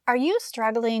Are you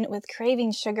struggling with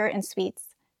craving sugar and sweets?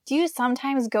 Do you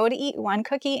sometimes go to eat one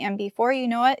cookie and before you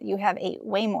know it, you have ate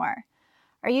way more?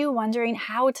 Are you wondering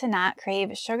how to not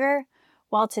crave sugar?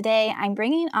 Well, today I'm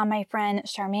bringing on my friend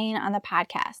Charmaine on the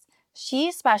podcast. She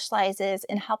specializes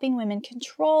in helping women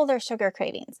control their sugar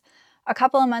cravings. A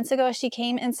couple of months ago, she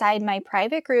came inside my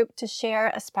private group to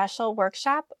share a special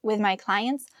workshop with my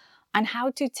clients on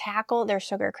how to tackle their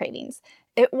sugar cravings.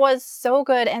 It was so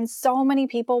good, and so many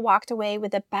people walked away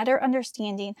with a better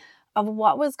understanding of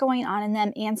what was going on in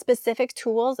them and specific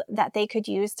tools that they could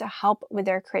use to help with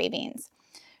their cravings.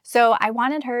 So I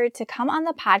wanted her to come on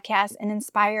the podcast and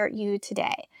inspire you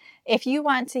today. If you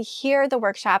want to hear the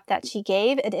workshop that she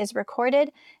gave, it is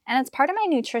recorded and it's part of my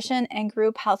nutrition and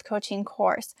group health coaching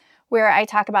course, where I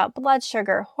talk about blood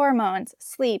sugar, hormones,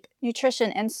 sleep, nutrition,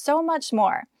 and so much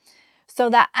more, so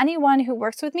that anyone who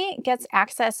works with me gets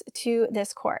access to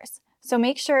this course. So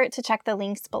make sure to check the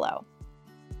links below.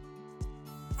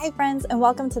 Hi friends, and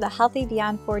welcome to the Healthy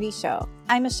Beyond 40 show.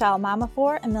 I'm Michelle, mom of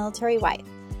four and military wife.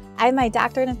 I have my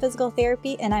doctorate in physical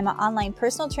therapy and I'm an online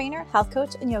personal trainer, health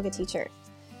coach, and yoga teacher.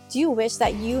 Do you wish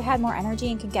that you had more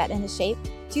energy and could get into shape?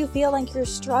 Do you feel like you're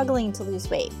struggling to lose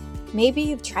weight? Maybe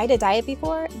you've tried a diet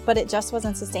before, but it just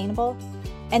wasn't sustainable,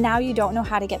 and now you don't know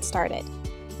how to get started.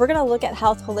 We're going to look at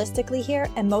health holistically here,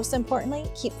 and most importantly,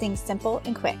 keep things simple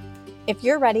and quick. If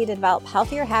you're ready to develop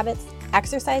healthier habits,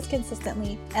 exercise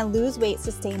consistently, and lose weight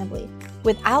sustainably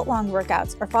without long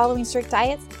workouts or following strict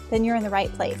diets, then you're in the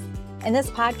right place. In this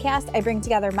podcast, I bring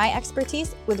together my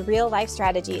expertise with real life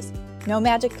strategies. No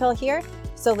magic pill here,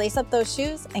 so lace up those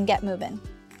shoes and get moving.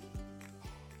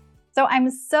 So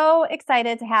I'm so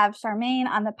excited to have Charmaine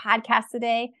on the podcast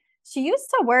today. She used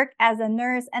to work as a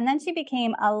nurse and then she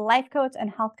became a life coach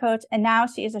and health coach, and now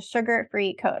she is a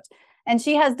sugar-free coach. And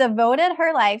she has devoted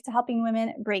her life to helping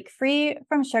women break free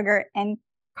from sugar and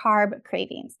carb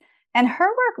cravings. And her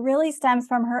work really stems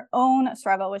from her own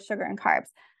struggle with sugar and carbs.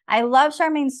 I love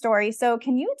Charmaine's story. So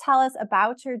can you tell us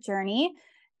about your journey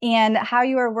and how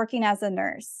you are working as a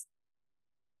nurse?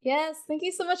 Yes, thank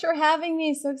you so much for having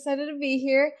me. So excited to be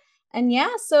here. And yeah,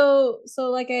 so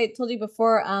like I told you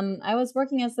before, I was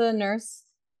working as a nurse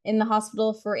in the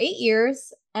hospital for 8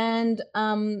 years, and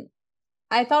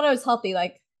I thought I was healthy.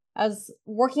 Like, I was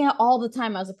working out all the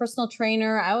time. I was a personal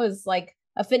trainer. I was like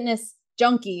a fitness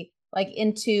junkie, like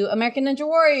into American Ninja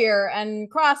Warrior and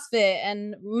CrossFit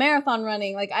and marathon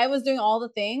running. Like, I was doing all the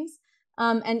things.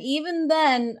 And even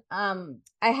then,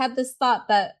 I had this thought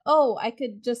that, I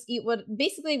could just eat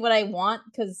what I want,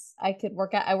 because I could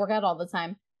work out. I work out all the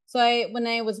time. So when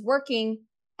I was working,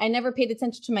 I never paid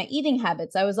attention to my eating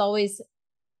habits. I was always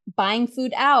buying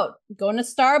food out, going to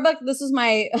Starbucks. This was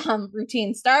my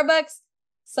routine: Starbucks,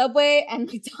 Subway, and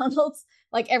McDonald's.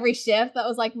 Like every shift, that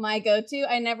was like my go-to.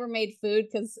 I never made food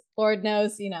because Lord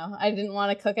knows, I didn't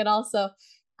want to cook it all. So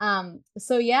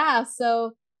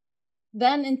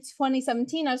then in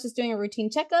 2017, I was just doing a routine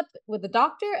checkup with the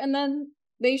doctor, and then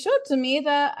they showed to me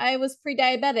that I was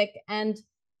pre-diabetic. And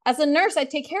as a nurse, I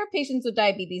take care of patients with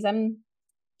diabetes. I'm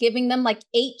giving them like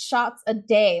 8 shots a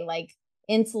day, like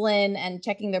insulin, and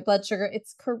checking their blood sugar.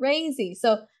 It's crazy.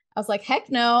 So I was like, heck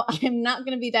no, I'm not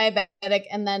going to be diabetic.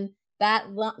 And then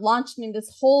that launched me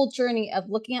this whole journey of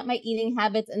looking at my eating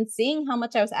habits and seeing how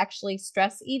much I was actually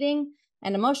stress eating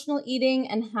and emotional eating,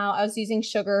 and how I was using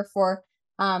sugar for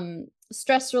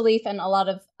stress relief and a lot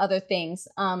of other things.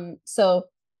 So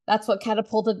that's what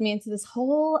catapulted me into this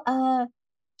whole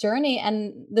journey.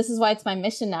 And this is why it's my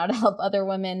mission now to help other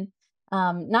women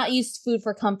not use food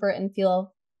for comfort and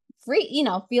feel free,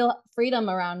 feel freedom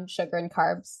around sugar and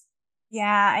carbs.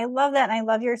 Yeah, I love that. And I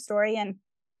love your story and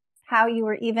how you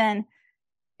were even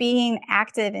being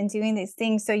active and doing these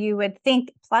things. So you would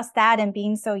think, plus that and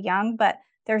being so young, but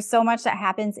there's so much that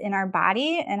happens in our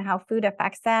body and how food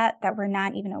affects that we're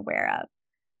not even aware of.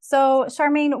 So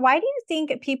Charmaine, why do you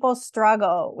think people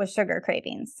struggle with sugar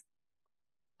cravings?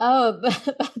 Oh,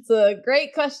 that's a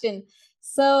great question.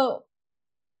 So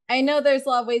I know there's a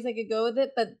lot of ways I could go with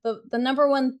it, but the number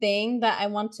one thing that I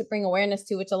want to bring awareness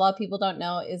to, which a lot of people don't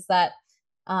know, is that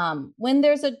when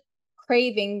there's a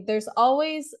craving, there's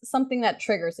always something that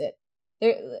triggers it.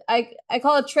 I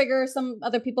call it trigger. Some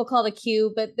other people call it a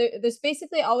cue, but there's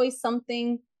basically always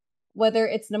something, whether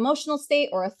it's an emotional state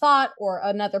or a thought or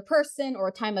another person or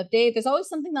a time of day. There's always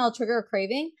something that'll trigger a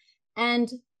craving. And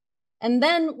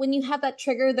then when you have that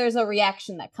trigger, there's a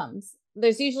reaction that comes.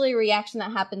 There's usually a reaction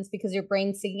that happens because your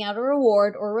brain's seeking out a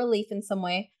reward or relief in some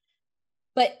way.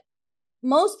 But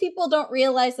most people don't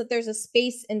realize that there's a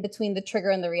space in between the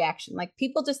trigger and the reaction. Like,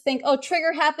 people just think,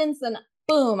 trigger happens, then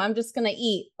boom, I'm just going to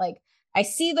eat. Like, I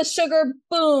see the sugar,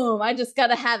 boom, I just got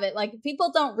to have it. Like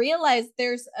people don't realize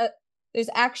there's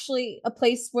actually a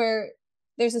place where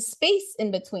there's a space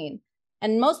in between.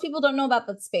 And most people don't know about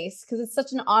that space because it's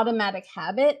such an automatic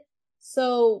habit.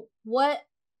 So what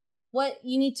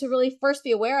you need to really first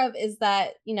be aware of is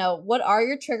that, what are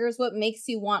your triggers? What makes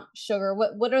you want sugar?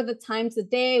 What are the times of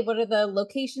day? What are the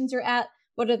locations you're at?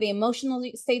 What are the emotional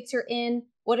states you're in?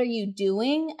 What are you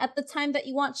doing at the time that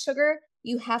you want sugar?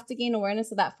 You have to gain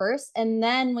awareness of that first. And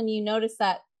then when you notice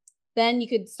that, then you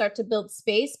could start to build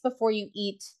space before you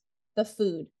eat the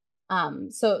food.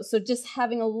 So just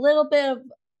having a little bit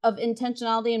of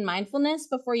intentionality and mindfulness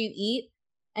before you eat,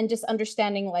 and just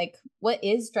understanding like what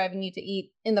is driving you to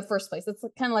eat in the first place. It's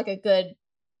kind of like a good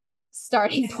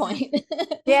starting point.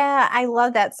 Yeah, I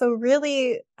love that. So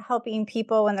really helping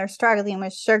people when they're struggling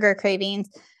with sugar cravings,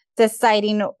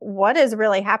 deciding what is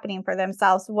really happening for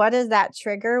themselves. What is that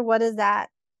trigger? What is that?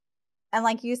 And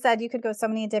like you said, you could go so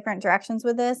many different directions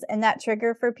with this, and that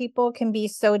trigger for people can be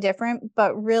so different,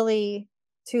 but really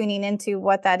tuning into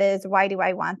what that is. Why do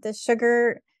I want this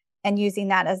sugar? And using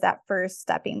that as that first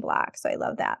stepping block. So I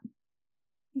love that.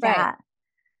 Right. Yeah.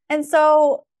 And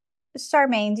so,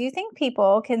 Charmaine, do you think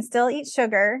people can still eat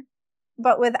sugar,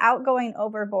 but without going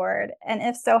overboard? And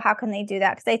if so, how can they do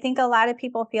that? Because I think a lot of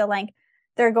people feel like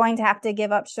they're going to have to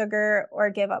give up sugar or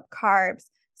give up carbs.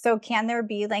 So, can there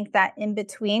be like that in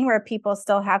between where people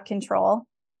still have control?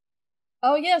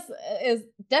 Oh yes, is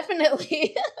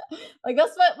definitely like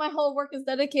that's what my whole work is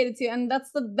dedicated to, and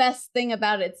that's the best thing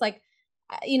about it. It's like,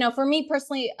 for me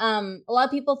personally, a lot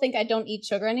of people think I don't eat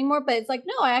sugar anymore, but it's like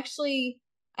no, I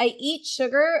eat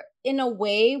sugar in a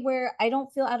way where I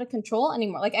don't feel out of control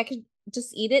anymore. Like I could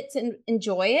just eat it to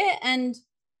enjoy it, and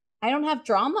I don't have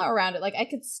drama around it. Like I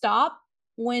could stop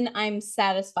when I'm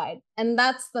satisfied. And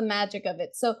that's the magic of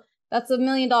it. So that's $1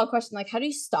 million question. Like, how do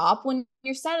you stop when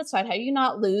you're satisfied? How do you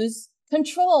not lose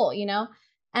control,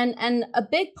 And a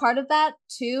big part of that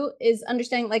too is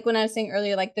understanding, like when I was saying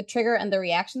earlier, like the trigger and the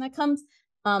reaction that comes.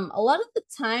 A lot of the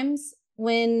times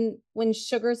when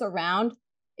sugar's around,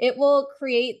 it will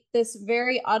create this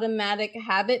very automatic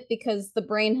habit because the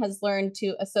brain has learned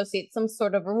to associate some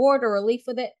sort of reward or relief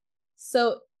with it.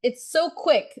 So it's so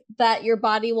quick that your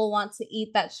body will want to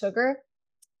eat that sugar.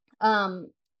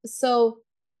 So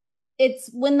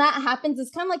it's when that happens,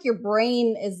 it's kind of like your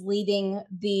brain is leading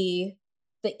the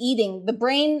eating. The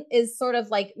brain is sort of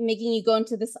like making you go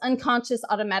into this unconscious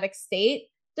automatic state.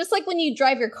 Just like when you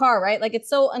drive your car, right? Like it's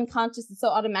so unconscious, it's so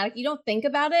automatic. You don't think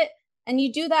about it. And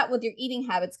you do that with your eating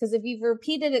habits because if you've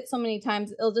repeated it so many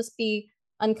times, it'll just be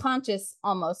unconscious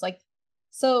almost. Like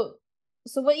so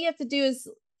what you have to do is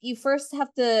you first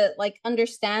have to like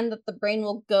understand that the brain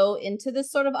will go into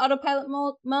this sort of autopilot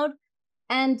mode.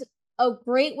 And a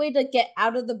great way to get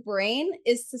out of the brain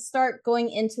is to start going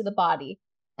into the body.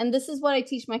 And this is what I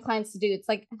teach my clients to do. It's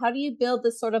like, how do you build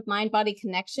this sort of mind body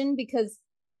connection? Because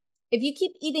if you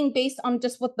keep eating based on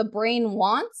just what the brain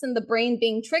wants and the brain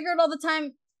being triggered all the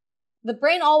time, the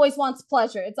brain always wants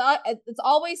pleasure. It's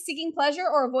always seeking pleasure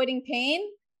or avoiding pain.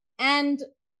 And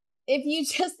if you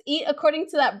just eat according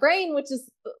to that brain, which is,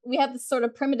 we have this sort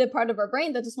of primitive part of our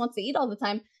brain that just wants to eat all the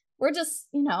time, we're just,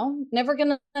 never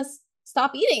going to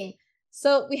stop eating.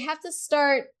 So we have to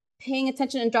start paying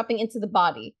attention and dropping into the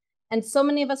body. And so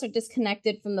many of us are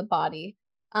disconnected from the body.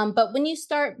 But when you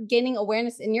start gaining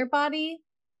awareness in your body,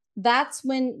 that's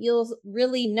when you'll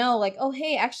really know, like, oh,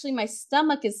 hey, actually, my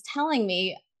stomach is telling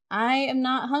me I am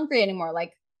not hungry anymore.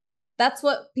 Like, that's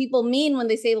what people mean when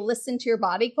they say listen to your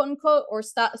body, quote unquote, or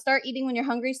start eating when you're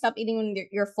hungry, stop eating when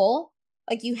you're full.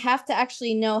 Like you have to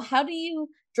actually know, how do you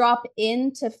drop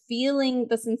into feeling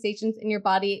the sensations in your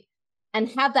body and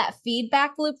have that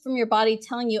feedback loop from your body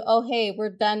telling you, oh, hey,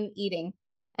 we're done eating.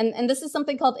 And this is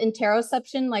something called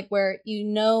interoception, like where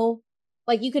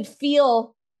like you could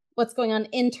feel what's going on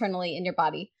internally in your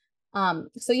body.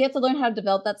 So you have to learn how to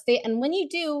develop that state. And when you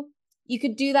do, you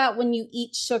could do that when you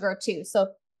eat sugar too. So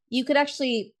you could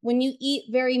actually, when you eat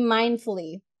very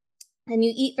mindfully and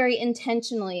you eat very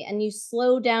intentionally and you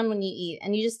slow down when you eat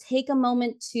and you just take a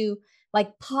moment to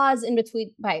like pause in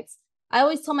between bites. I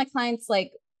always tell my clients,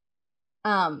 like,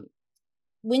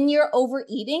 when you're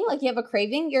overeating, like you have a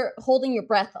craving, you're holding your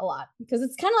breath a lot because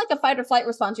it's kind of like a fight or flight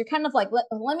response. You're kind of like,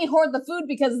 let me hoard the food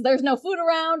because there's no food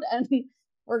around and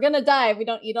we're going to die if we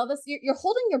don't eat all this. You're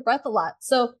holding your breath a lot.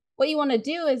 So what you want to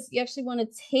do is you actually want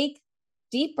to take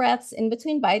deep breaths in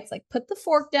between bites, like put the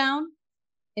fork down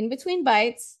in between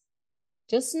bites.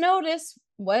 Just notice,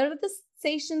 what are the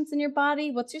sensations in your body?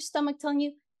 What's your stomach telling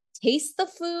you? Taste the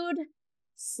food,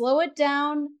 slow it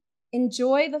down,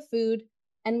 enjoy the food.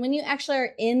 And when you actually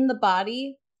are in the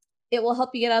body, it will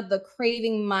help you get out of the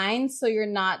craving mind so you're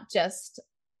not just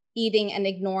eating and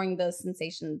ignoring those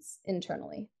sensations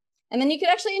internally. And then you could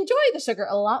actually enjoy the sugar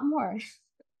a lot more.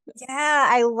 Yeah,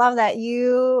 I love that.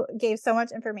 You gave so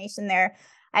much information there.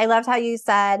 I loved how you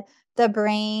said the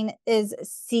brain is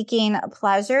seeking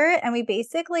pleasure, and we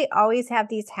basically always have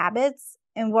these habits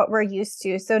in what we're used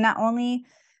to. So not only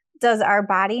does our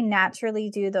body naturally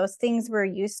do those things we're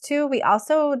used to, we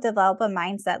also develop a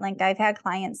mindset. Like I've had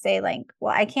clients say, like,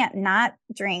 well, I can't not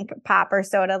drink pop or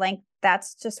soda. Like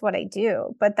that's just what I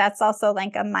do. But that's also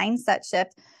like a mindset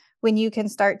shift when you can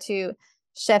start to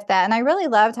shift that. And I really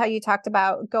loved how you talked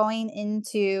about going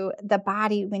into the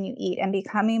body when you eat and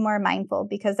becoming more mindful,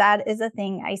 because that is a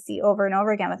thing I see over and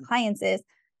over again with clients is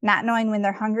not knowing when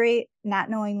they're hungry, not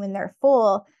knowing when they're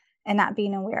full, and not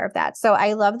being aware of that. So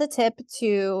I love the tip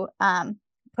to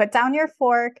put down your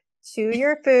fork, chew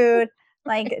your food,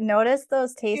 like notice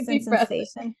those tastes and Deep breath.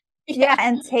 sensations. Yeah, Yeah.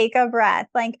 and take a breath.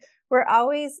 Like we're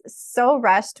always so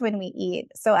rushed when we eat.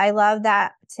 So I love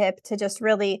that tip to just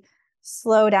really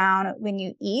slow down when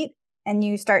you eat and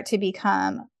you start to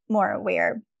become more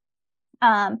aware.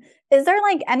 Um, is there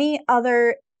like any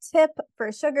other tip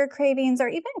for sugar cravings or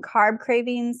even carb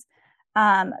cravings?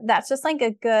 That's just like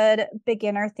a good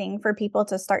beginner thing for people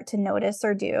to start to notice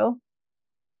or do.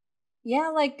 Yeah,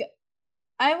 like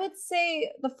I would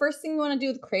say the first thing you want to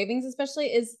do with cravings, especially,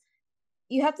 is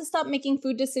you have to stop making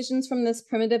food decisions from this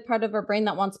primitive part of our brain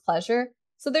that wants pleasure.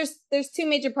 So there's two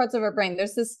major parts of our brain.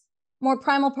 There's this more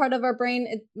primal part of our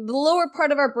brain. The lower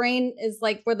part of our brain is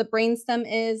like where the brainstem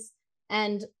is,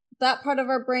 and that part of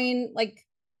our brain, like,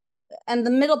 and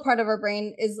the middle part of our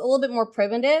brain is a little bit more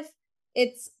primitive.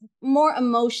 It's more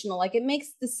emotional. Like it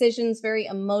makes decisions very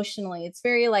emotionally. It's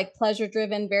very like pleasure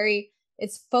driven, very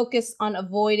it's focused on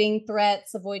avoiding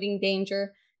threats, avoiding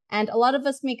danger. And a lot of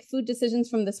us make food decisions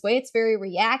from this way. It's very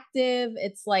reactive.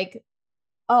 It's like,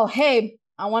 oh, hey,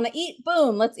 I want to eat.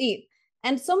 Boom, let's eat.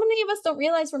 And so many of us don't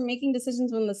realize we're making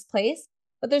decisions from this place.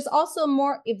 But there's also a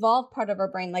more evolved part of our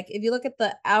brain. Like if you look at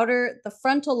the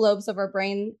frontal lobes of our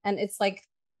brain, and it's like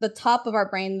the top of our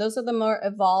brain, those are the more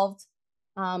evolved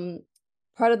um,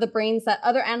 part of the brains that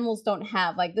other animals don't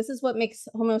have. Like this is what makes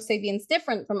Homo sapiens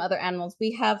different from other animals.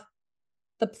 We have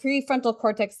the prefrontal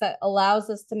cortex that allows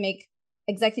us to make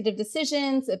executive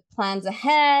decisions, it plans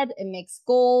ahead, it makes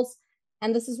goals.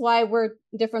 And this is why we're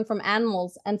different from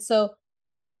animals. And so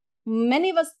many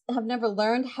of us have never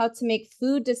learned how to make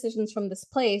food decisions from this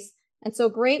place. And so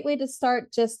a great way to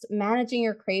start just managing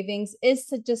your cravings is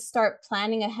to just start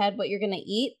planning ahead what you're going to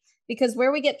eat. Because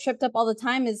where we get tripped up all the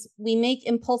time is we make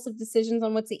impulsive decisions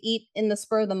on what to eat in the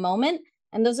spur of the moment.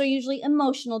 And those are usually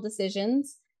emotional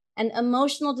decisions. And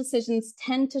emotional decisions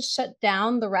tend to shut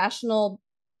down the rational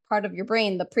part of your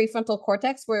brain, the prefrontal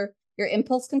cortex, where your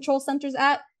impulse control center's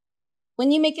at.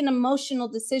 When you make an emotional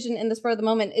decision in the spur of the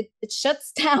moment, it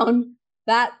shuts down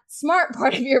that smart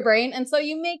part of your brain. And so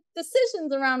you make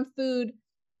decisions around food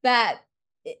that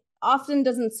often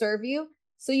doesn't serve you.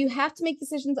 So you have to make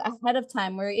decisions ahead of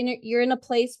time where you're in a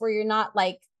place where you're not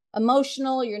like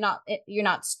emotional, you're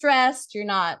not stressed, you're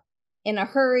not in a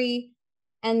hurry.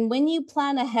 And when you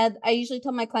plan ahead, I usually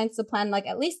tell my clients to plan like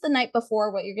at least the night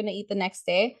before what you're going to eat the next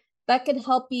day. That could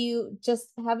help you just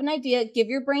have an idea, give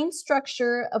your brain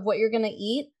structure of what you're going to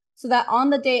eat so that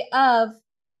on the day of,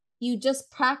 you just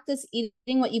practice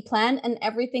eating what you plan, and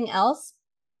everything else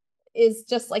is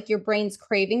just like your brain's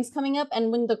cravings coming up.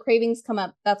 And when the cravings come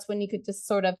up, that's when you could just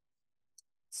sort of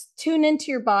tune into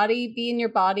your body, be in your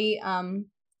body, and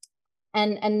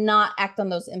not act on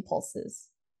those impulses.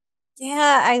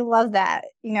 Yeah, I love that.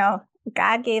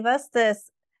 God gave us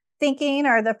this thinking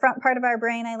or the front part of our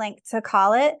brain, I like to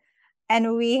call it.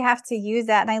 And we have to use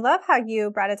that. And I love how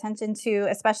you brought attention to,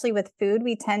 especially with food,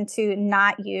 we tend to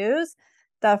not use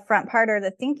the front part or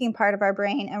the thinking part of our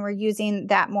brain. And we're using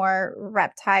that more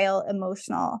reptile,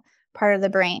 emotional part of the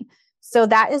brain. So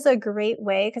that is a great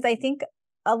way, because I think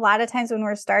a lot of times when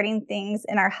we're starting things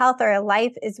in our health or our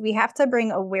life is we have to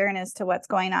bring awareness to what's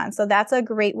going on. So that's a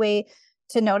great way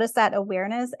to notice that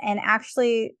awareness and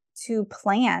actually to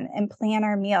plan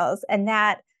our meals. And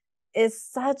that is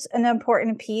such an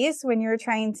important piece when you're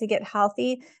trying to get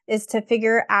healthy, is to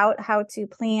figure out how to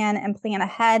plan and plan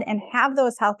ahead and have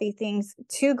those healthy things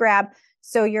to grab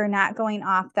so you're not going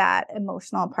off that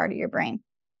emotional part of your brain.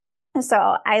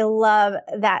 So I love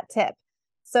that tip.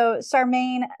 So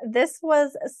Charmaine, this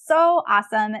was so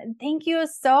awesome. Thank you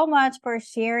so much for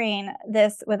sharing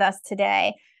this with us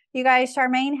today. You guys,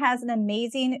 Charmaine has an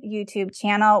amazing YouTube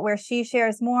channel where she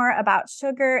shares more about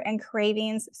sugar and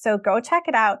cravings. So go check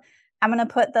it out. I'm going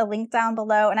to put the link down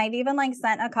below. And I've even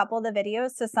sent a couple of the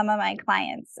videos to some of my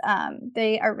clients.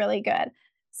 They are really good.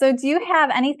 So, do you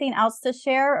have anything else to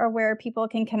share or where people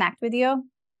can connect with you?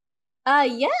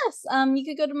 Yes. You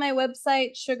could go to my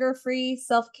website,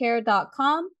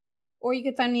 sugarfreeselfcare.com, or you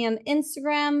could find me on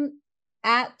Instagram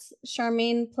at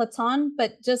Charmaine Platon.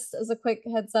 But just as a quick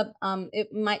heads up,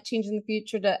 it might change in the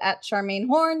future to at Charmaine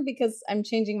Horn because I'm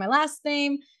changing my last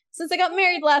name since I got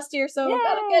married last year. So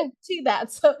gotta get Yay! to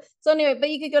that. So anyway, but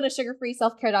you could go to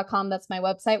sugarfreeselfcare.com. That's my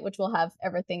website, which will have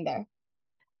everything there.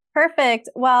 Perfect.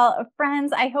 Well,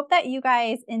 friends, I hope that you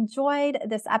guys enjoyed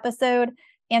this episode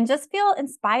and just feel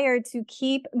inspired to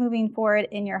keep moving forward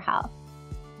in your health.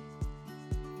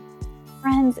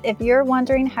 Friends, if you're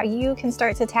wondering how you can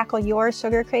start to tackle your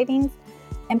sugar cravings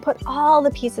and put all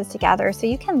the pieces together so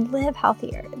you can live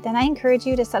healthier, then I encourage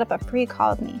you to set up a free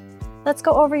call with me. Let's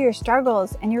go over your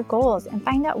struggles and your goals and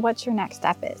find out what your next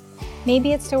step is.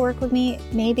 Maybe it's to work with me,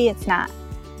 maybe it's not.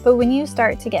 But when you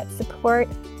start to get support,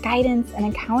 guidance, and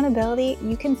accountability,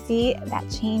 you can see that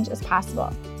change is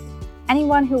possible.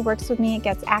 Anyone who works with me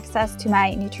gets access to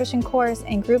my nutrition course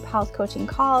and group health coaching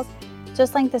calls,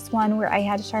 just like this one where I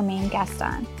had Charmaine guest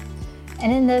on.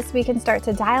 And in this, we can start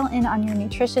to dial in on your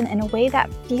nutrition in a way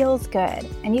that feels good,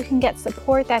 and you can get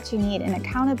support that you need and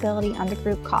accountability on the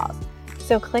group calls.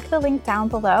 So click the link down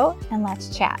below and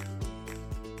let's chat.